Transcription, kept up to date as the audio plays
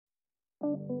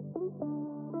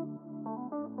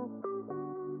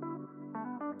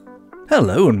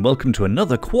Hello and welcome to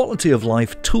another Quality of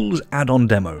Life Tools add-on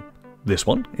demo. This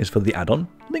one is for the add-on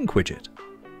Link Widget,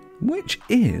 which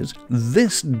is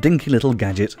this dinky little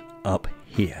gadget up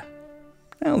here.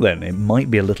 Now then, it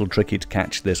might be a little tricky to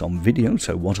catch this on video,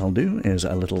 so what I'll do is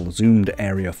a little zoomed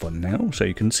area for now so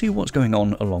you can see what's going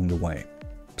on along the way.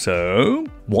 So,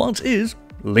 what is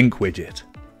Link Widget?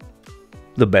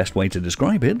 The best way to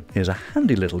describe it is a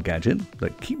handy little gadget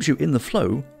that keeps you in the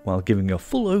flow while giving a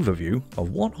full overview of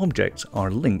what objects are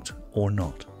linked or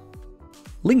not.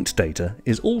 Linked data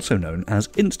is also known as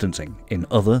instancing in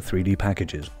other 3D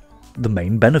packages. The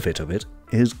main benefit of it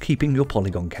is keeping your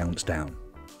polygon counts down.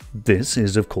 This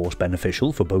is of course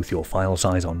beneficial for both your file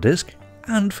size on disk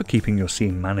and for keeping your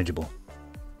scene manageable.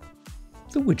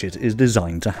 The widget is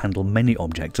designed to handle many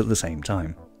objects at the same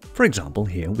time. For example,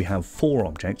 here we have 4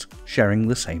 objects sharing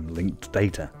the same linked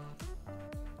data.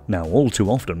 Now, all too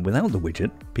often without the widget,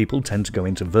 people tend to go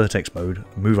into vertex mode,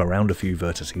 move around a few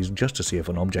vertices just to see if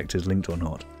an object is linked or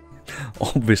not.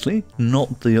 Obviously,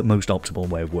 not the most optimal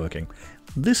way of working.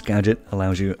 This gadget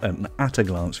allows you an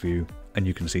at-a-glance view, and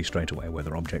you can see straight away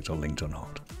whether objects are linked or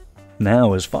not.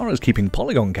 Now, as far as keeping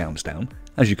polygon counts down,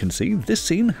 as you can see, this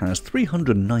scene has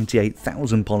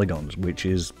 398,000 polygons, which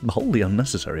is wholly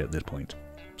unnecessary at this point.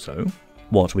 So,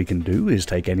 what we can do is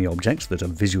take any objects that are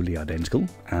visually identical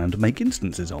and make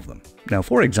instances of them. Now,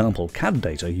 for example, CAD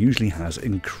data usually has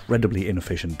incredibly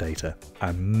inefficient data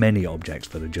and many objects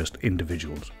that are just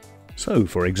individuals. So,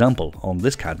 for example, on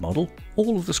this CAD model,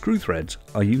 all of the screw threads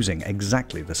are using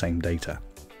exactly the same data.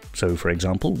 So, for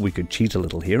example, we could cheat a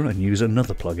little here and use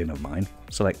another plugin of mine,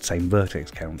 select same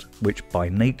vertex count, which by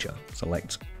nature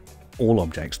selects all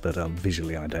objects that are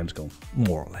visually identical,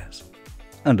 more or less.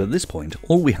 And at this point,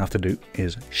 all we have to do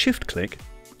is shift-click,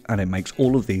 and it makes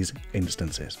all of these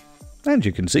instances. And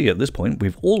you can see at this point,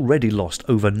 we've already lost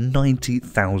over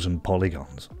 90,000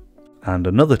 polygons. And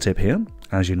another tip here,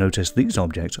 as you notice, these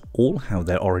objects all have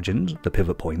their origins, the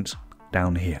pivot points,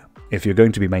 down here. If you're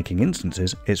going to be making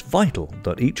instances, it's vital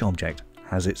that each object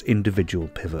has its individual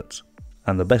pivots.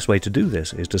 And the best way to do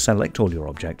this is to select all your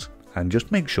objects and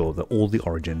just make sure that all the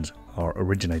origins are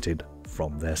originated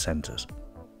from their centers.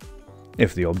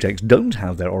 If the objects don't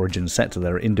have their origins set to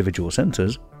their individual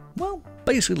centers, well,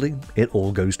 basically it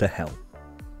all goes to hell.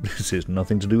 This is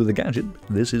nothing to do with the gadget,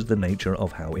 this is the nature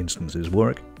of how instances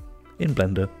work in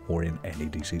Blender or in any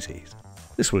DCCs.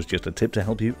 This was just a tip to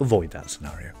help you avoid that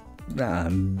scenario.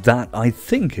 And that, I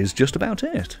think, is just about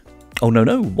it. Oh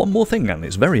no, one more thing, and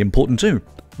it's very important too.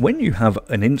 When you have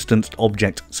an instanced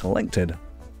object selected,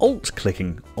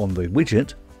 Alt-clicking on the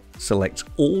widget selects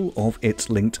all of its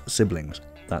linked siblings.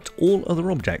 That's all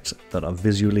other objects that are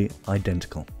visually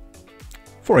identical.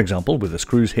 For example, with the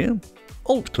screws here,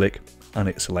 Alt-click and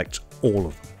it selects all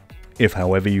of them. If,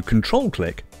 however, you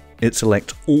Control-click, it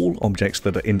selects all objects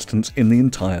that are instanced in the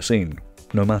entire scene,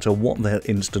 no matter what they're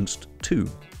instanced to.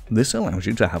 This allows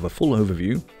you to have a full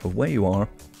overview of where you are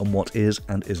and what is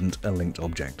and isn't a linked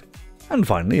object. And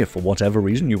finally, if for whatever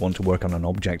reason you want to work on an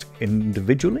object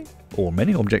individually, or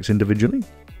many objects individually,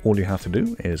 all you have to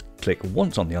do is click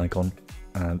once on the icon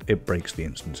and it breaks the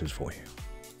instances for you.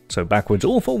 So backwards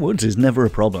or forwards is never a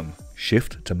problem.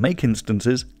 Shift to make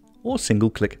instances, or single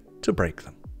click to break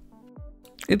them.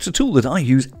 It's a tool that I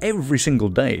use every single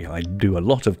day. I do a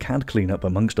lot of CAD cleanup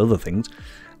amongst other things,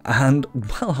 and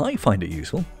well, I find it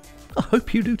useful. I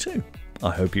hope you do too.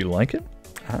 I hope you like it,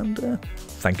 and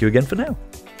thank you again for now.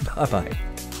 Bye bye.